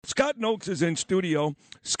Scott Nokes is in studio.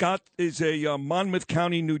 Scott is a Monmouth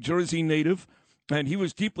County, New Jersey native, and he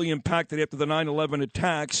was deeply impacted after the 9/11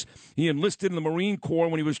 attacks. He enlisted in the Marine Corps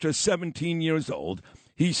when he was just 17 years old.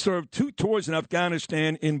 He served 2 tours in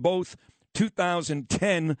Afghanistan in both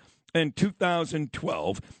 2010 and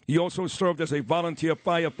 2012. He also served as a volunteer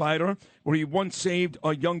firefighter, where he once saved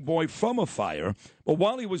a young boy from a fire. But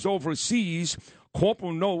while he was overseas,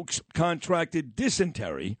 Corporal Nokes contracted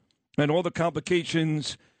dysentery, and all the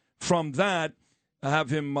complications from that have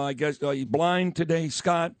him, I guess, blind today,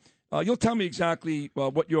 Scott. You'll tell me exactly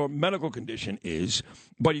what your medical condition is,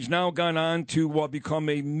 but he's now gone on to become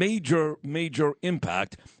a major, major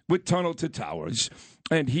impact with Tunnel to Towers.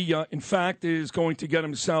 And he, in fact, is going to get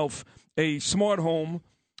himself a smart home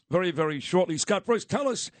very, very shortly. Scott, first, tell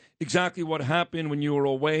us exactly what happened when you were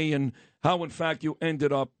away and how, in fact, you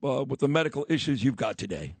ended up with the medical issues you've got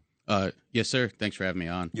today. Yes, sir. Thanks for having me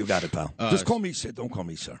on. You got it, pal. Just call me Sid. Don't call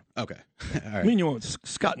me sir. Okay. All right. Me and you,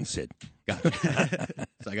 Scott and Sid. Gotcha.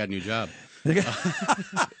 So I got a new job.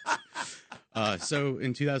 So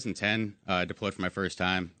in 2010, I deployed for my first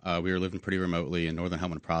time. We were living pretty remotely in northern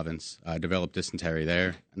Helmand province. I developed dysentery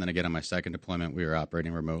there. And then again, on my second deployment, we were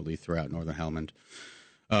operating remotely throughout northern Helmand,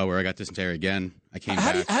 where I got dysentery again. I came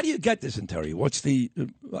back. How do you get dysentery? What's the...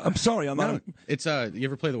 I'm sorry, I'm not... It's, you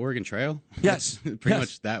ever play the Oregon Trail? Yes. Pretty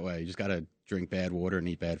much that way. You just got to drink bad water and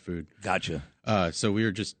eat bad food. Gotcha. So we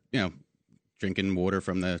were just, drinking water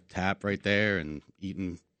from the tap right there and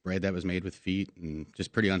eating bread that was made with feet and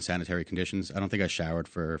just pretty unsanitary conditions. I don't think I showered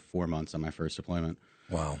for 4 months on my first deployment.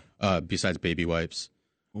 Wow. Besides baby wipes.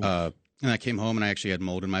 And I came home and I actually had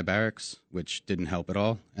mold in my barracks, which didn't help at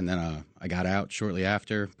all. And then I got out shortly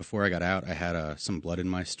after. Before I got out, I had some blood in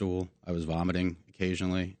my stool. I was vomiting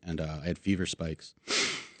occasionally, and I had fever spikes.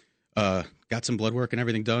 Got some blood work and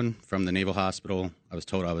everything done from the Naval Hospital. I was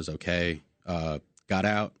told I was okay. Got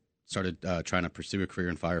out, started trying to pursue a career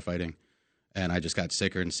in firefighting. And I just got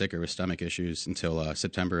sicker and sicker with stomach issues until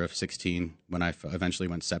September of 16 when I eventually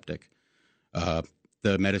went septic.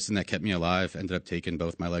 The medicine that kept me alive ended up taking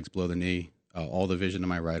both my legs below the knee, all the vision in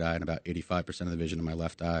my right eye, and about 85% of the vision in my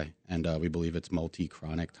left eye. And we believe it's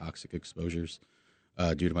multi-chronic toxic exposures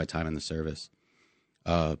due to my time in the service.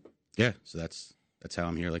 So that's how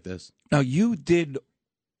I'm here like this. Now, you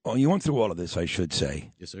went through all of this, I should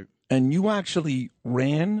say. Yes, sir. And you actually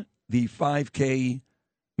ran the 5K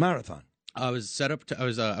marathon. I was set up to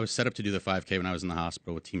do the 5K when I was in the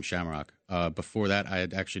hospital with Team Shamrock. Before that, I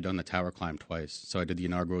had actually done the tower climb twice. So I did the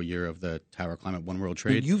inaugural year of the tower climb at One World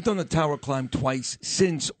Trade. And you've done the tower climb twice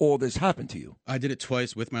since all this happened to you. I did it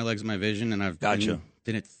twice with my legs and my vision, and I've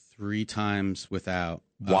did it 3 times without.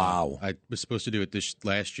 Wow. I was supposed to do it this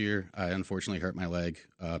last year. I unfortunately hurt my leg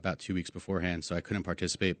about 2 weeks beforehand, so I couldn't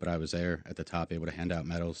participate. But I was there at the top, able to hand out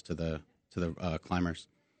medals to the climbers.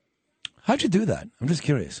 How'd you do that? I'm just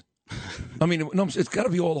curious. I mean, no, it's got to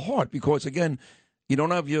be all heart because, again, you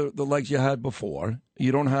don't have the legs you had before.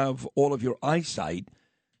 You don't have all of your eyesight.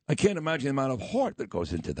 I can't imagine the amount of heart that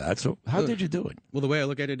goes into that. So how did you do it? Well, the way I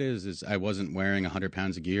look at it is I wasn't wearing 100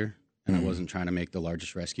 pounds of gear, and I wasn't trying to make the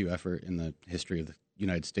largest rescue effort in the history of the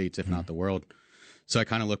United States, if not the world. So I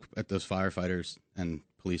kind of look at those firefighters and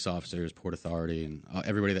police officers, Port Authority, and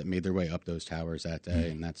everybody that made their way up those towers that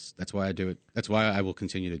day, and that's why I do it. That's why I will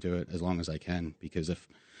continue to do it as long as I can, because if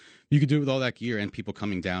you could do it with all that gear and people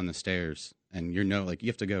coming down the stairs, and they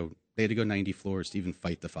had to go 90 floors to even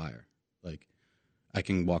fight the fire. Like, I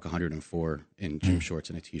can walk 104 in gym shorts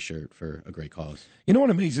and a T-shirt for a great cause. You know what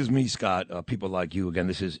amazes me, Scott? People like you, again,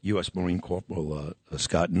 this is U.S. Marine Corporal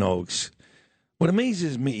Scott Nokes. What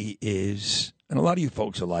amazes me is, and a lot of you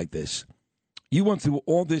folks are like this, you went through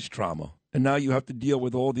all this trauma, and now you have to deal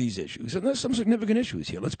with all these issues. And there's some significant issues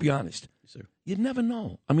here, let's be honest. Yes, sir. You'd never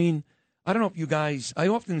know. I mean, I don't know if you guys, I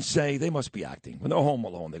often say they must be acting. When they're home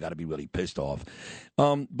alone, they got to be really pissed off.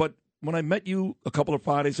 But when I met you a couple of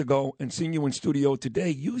Fridays ago and seeing you in studio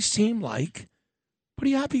today, you seem like a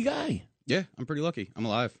pretty happy guy. Yeah, I'm pretty lucky. I'm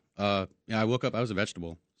alive. I woke up, I was a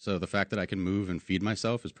vegetable. So the fact that I can move and feed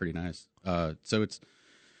myself is pretty nice. I'll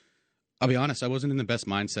be honest, I wasn't in the best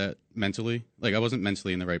mindset mentally. Like, I wasn't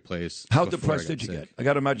mentally in the right place. How depressed did you get? I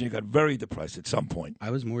got to imagine you got very depressed at some point.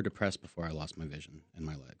 I was more depressed before I lost my vision and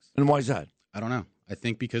my legs. And why is that? I don't know. I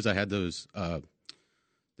think because I had those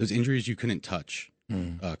injuries you couldn't touch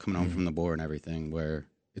coming home from the war and everything, where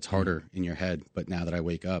it's harder in your head. But now that I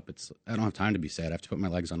wake up, I don't have time to be sad. I have to put my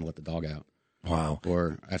legs on to let the dog out. Wow.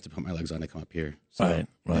 Or I have to put my legs on to come up here. So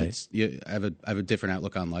right. I have a different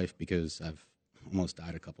outlook on life because I've almost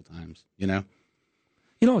died a couple times, You know,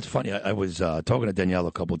 it's funny. I was talking to Danielle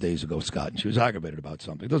a couple of days ago, Scott, and she was aggravated about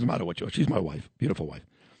something. It doesn't matter what she's my wife, beautiful wife.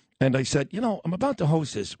 And I said, I'm about to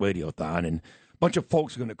host this radiothon, and a bunch of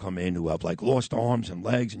folks are going to come in who have, like, lost arms and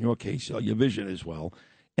legs, in your case, your vision as well.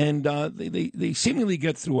 And they seemingly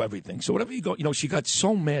get through everything. So whatever you go, she got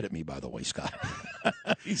so mad at me, by the way, Scott.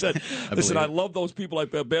 He said, listen, I love those people. I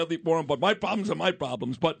feel badly for them, but my problems are my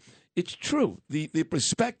problems. But it's true. The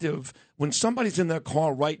perspective, when somebody's in their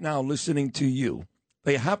car right now listening to you,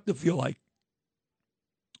 they have to feel like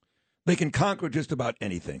they can conquer just about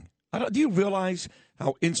anything. Do you realize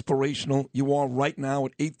how inspirational you are right now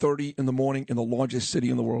at 8:30 in the morning in the largest city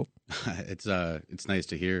in the world? It's nice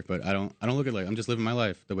to hear, but I don't look at it like I'm just living my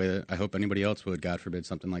life the way that I hope anybody else would. God forbid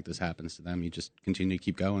something like this happens to them. You just continue to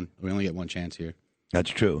keep going. We only get one chance here. That's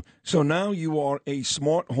true. So now you are a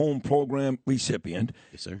smart home program recipient.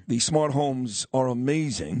 Yes, sir. The smart homes are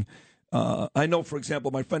amazing. I know, for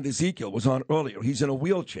example, my friend Ezekiel was on earlier. He's in a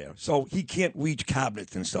wheelchair, so he can't reach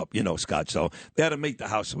cabinets and stuff, Scott. So they had to make the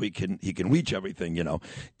house so he can reach everything,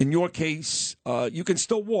 In your case, you can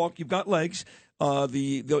still walk. You've got legs.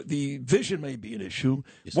 The vision may be an issue.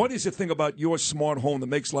 Yes, what is the thing about your smart home that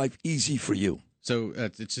makes life easy for you? So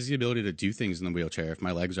it's just the ability to do things in the wheelchair. If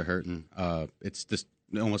my legs are hurting, it's just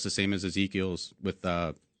almost the same as Ezekiel's. With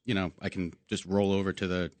I can just roll over to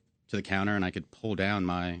the counter and I could pull down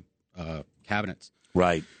my cabinets.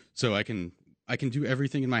 Right. So I can do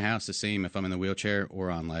everything in my house the same if I'm in the wheelchair or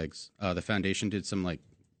on legs. The foundation did some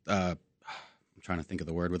I'm trying to think of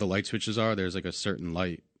the word where the light switches are. There's like a certain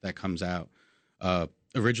light that comes out.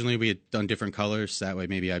 Originally we had done different colors, so that way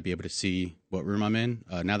maybe I'd be able to see what room I'm in.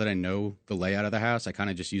 Now that I know the layout of the house, I kind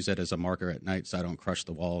of just use that as a marker at night so I don't crush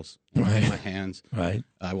the walls with my hands. Right.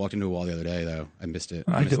 I walked into a wall the other day, though. I missed it.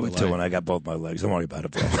 I do it, too, when I got both my legs. Don't worry about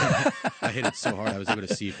it, bro. I hit it so hard I was able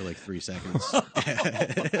to see for like 3 seconds.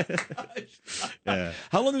 Yeah.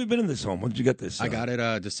 How long have you been in this home? When did you get this? I got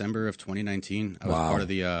it December of 2019. I was part of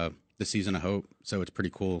the Season of Hope, so it's pretty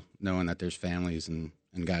cool knowing that there's families and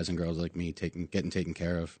guys and girls like me getting taken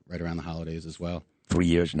care of right around the holidays as well. 3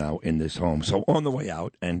 years now in this home. So on the way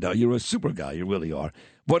out, and you're a super guy. You really are.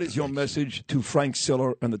 What is your message to Frank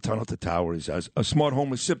Siller and the Tunnel to Towers as a smart home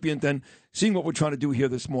recipient and seeing what we're trying to do here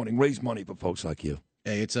this morning, raise money for folks like you?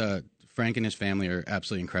 Hey, it's Frank and his family are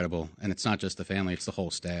absolutely incredible, and it's not just the family; it's the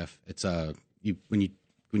whole staff. It's when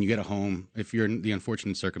you get a home, if you're in the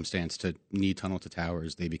unfortunate circumstance to need Tunnel to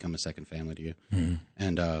Towers, they become a second family to you,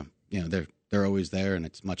 and they're always there, and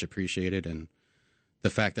it's much appreciated. And the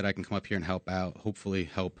fact that I can come up here and help out, hopefully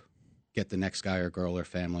help get the next guy or girl or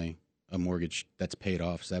family a mortgage that's paid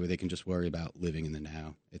off, so that way they can just worry about living in the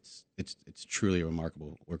now. It's truly a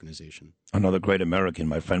remarkable organization. Another great American,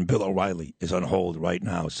 my friend Bill O'Reilly, is on hold right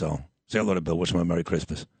now. So say hello to Bill. Wish him a Merry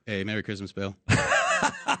Christmas. Hey, Merry Christmas, Bill.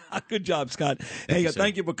 Good job, Scott.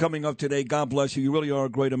 Thank you for coming up today. God bless you. You really are a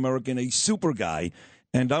great American, a super guy.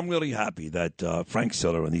 And I'm really happy that Frank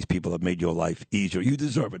Siller and these people have made your life easier. You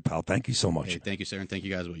deserve it, pal. Thank you so much. Hey, thank you, sir, and thank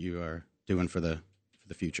you guys what you are doing for the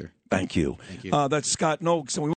future. Thank you. Thank you. That's Scott Nokes. And we